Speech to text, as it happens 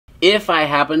if I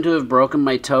happen to have broken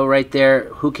my toe right there,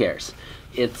 who cares?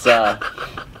 It's,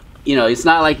 you know, it's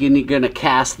not like you're gonna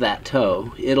cast that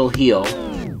toe. It'll heal.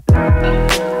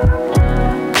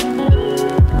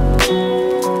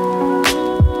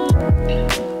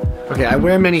 Okay, I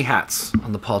wear many hats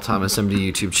on the Paul Thomas MD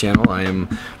YouTube channel. I am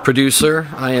producer,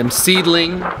 I am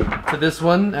seedling to this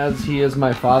one, as he is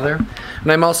my father,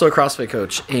 and I'm also a CrossFit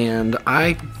coach, and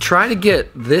I try to get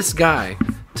this guy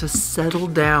to settle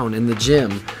down in the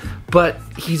gym, but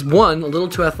he's one, a little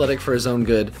too athletic for his own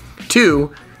good.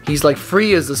 Two, he's like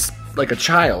free as like a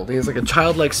child. He has like a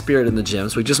childlike spirit in the gym,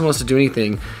 so he just wants to do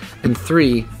anything. And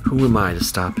three, who am I to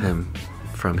stop him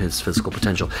from his physical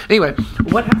potential? Anyway,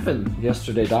 what happened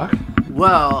yesterday, Doc?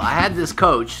 Well, I had this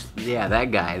coach, yeah,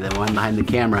 that guy, the one behind the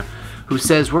camera, who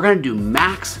says we're gonna do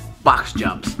max box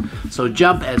jumps. So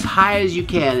jump as high as you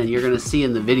can, and you're gonna see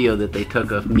in the video that they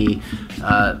took of me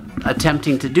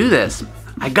attempting to do this.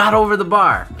 I got over the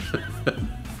bar.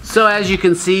 So as you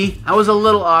can see, I was a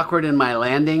little awkward in my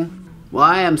landing. Well,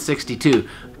 I am 62.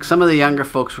 Some of the younger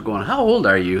folks were going, how old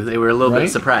are you? They were a little bit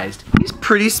surprised. He's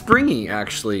pretty springy,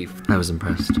 actually. I was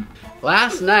impressed.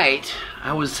 Last night,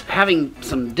 I was having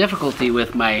some difficulty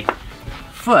with my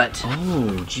foot.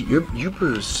 Oh, you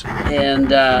bruised.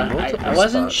 And I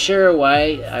wasn't sure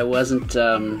why I wasn't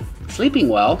sleeping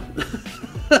well.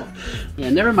 Yeah,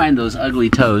 never mind those ugly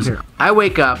toes. Here. I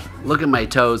wake up, look at my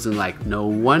toes, and like, no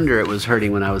wonder it was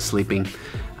hurting when I was sleeping.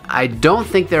 I don't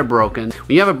think they're broken.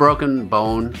 When you have a broken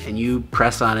bone and you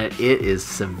press on it, it is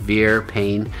severe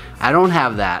pain. I don't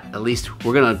have that. At least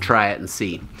we're gonna try it and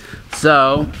see.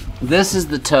 So this is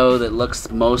the toe that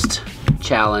looks most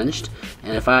challenged.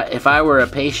 And if I were a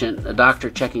patient, a doctor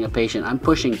checking a patient, I'm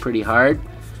pushing pretty hard.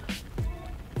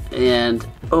 And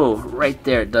oh, right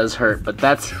there it does hurt. But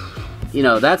that's, you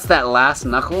know, that's that last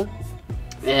knuckle.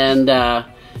 And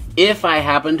if I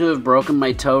happen to have broken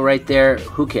my toe right there,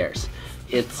 who cares?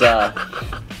 It's,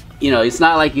 you know, it's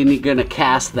not like you're gonna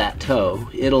cast that toe.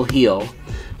 It'll heal.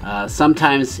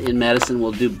 Sometimes in medicine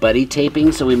we'll do buddy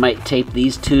taping, so we might tape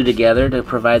these two together to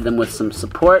provide them with some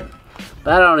support.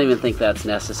 But I don't even think that's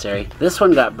necessary. This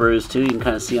one got bruised too. You can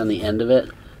kind of see on the end of it.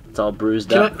 It's all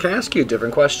bruised up. Can I ask you a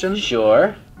different question?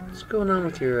 Sure. What's going on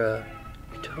with your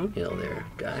toenail there,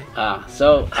 guy?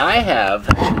 So I have,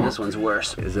 actually this one's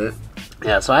worse. Is it?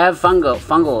 Yeah, so I have fungal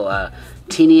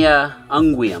tinea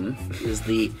unguium is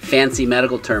the fancy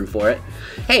medical term for it.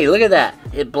 Hey, look at that.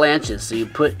 It blanches. So you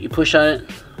push on it,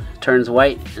 it turns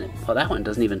white. And well, that one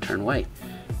doesn't even turn white.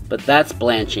 But that's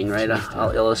blanching, right?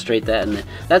 I'll illustrate that. And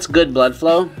that's good blood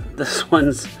flow. This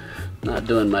one's not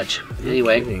doing much.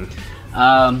 Anyway,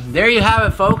 there you have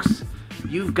it, folks.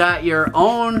 You've got your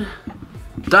own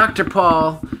Dr.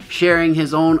 Paul sharing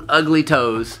his own ugly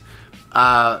toes.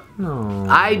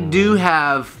 I do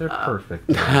have... They're perfect.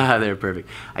 They're perfect.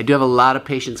 I do have a lot of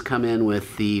patients come in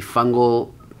with the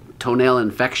fungal toenail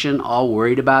infection, all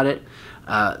worried about it.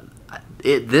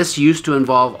 This used to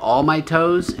involve all my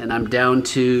toes, and I'm down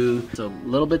to a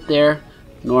little bit there,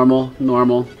 normal,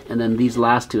 and then these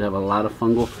last two have a lot of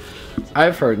fungal.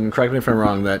 I've heard, and correct me if I'm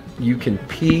wrong, that you can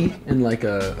pee in like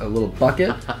a little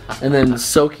bucket and then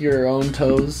soak your own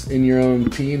toes in your own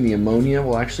pee, and the ammonia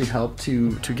will actually help to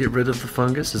get rid of the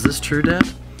fungus. Is this true, Dad?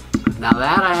 Now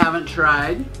that I haven't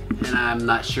tried, and I'm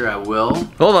not sure I will.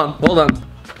 Hold on.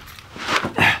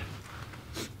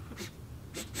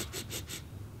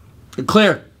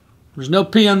 Clear. There's no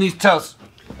pee on these toes.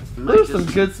 There's some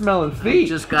good smelling feet.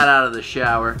 Just got out of the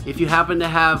shower. If you happen to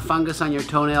have fungus on your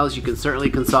toenails, you can certainly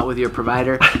consult with your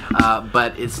provider,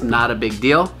 but it's not a big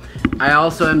deal. I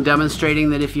also am demonstrating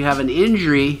that if you have an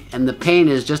injury and the pain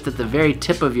is just at the very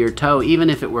tip of your toe, even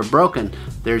if it were broken,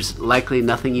 there's likely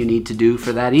nothing you need to do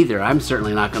for that either. I'm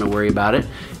certainly not going to worry about it.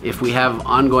 If we have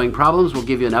ongoing problems, we'll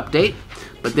give you an update.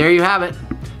 But there you have it.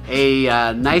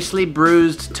 A nicely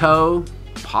bruised toe.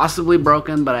 Possibly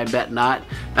broken, but I bet not.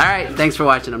 All right, thanks for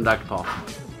watching. I'm Dr. Paul.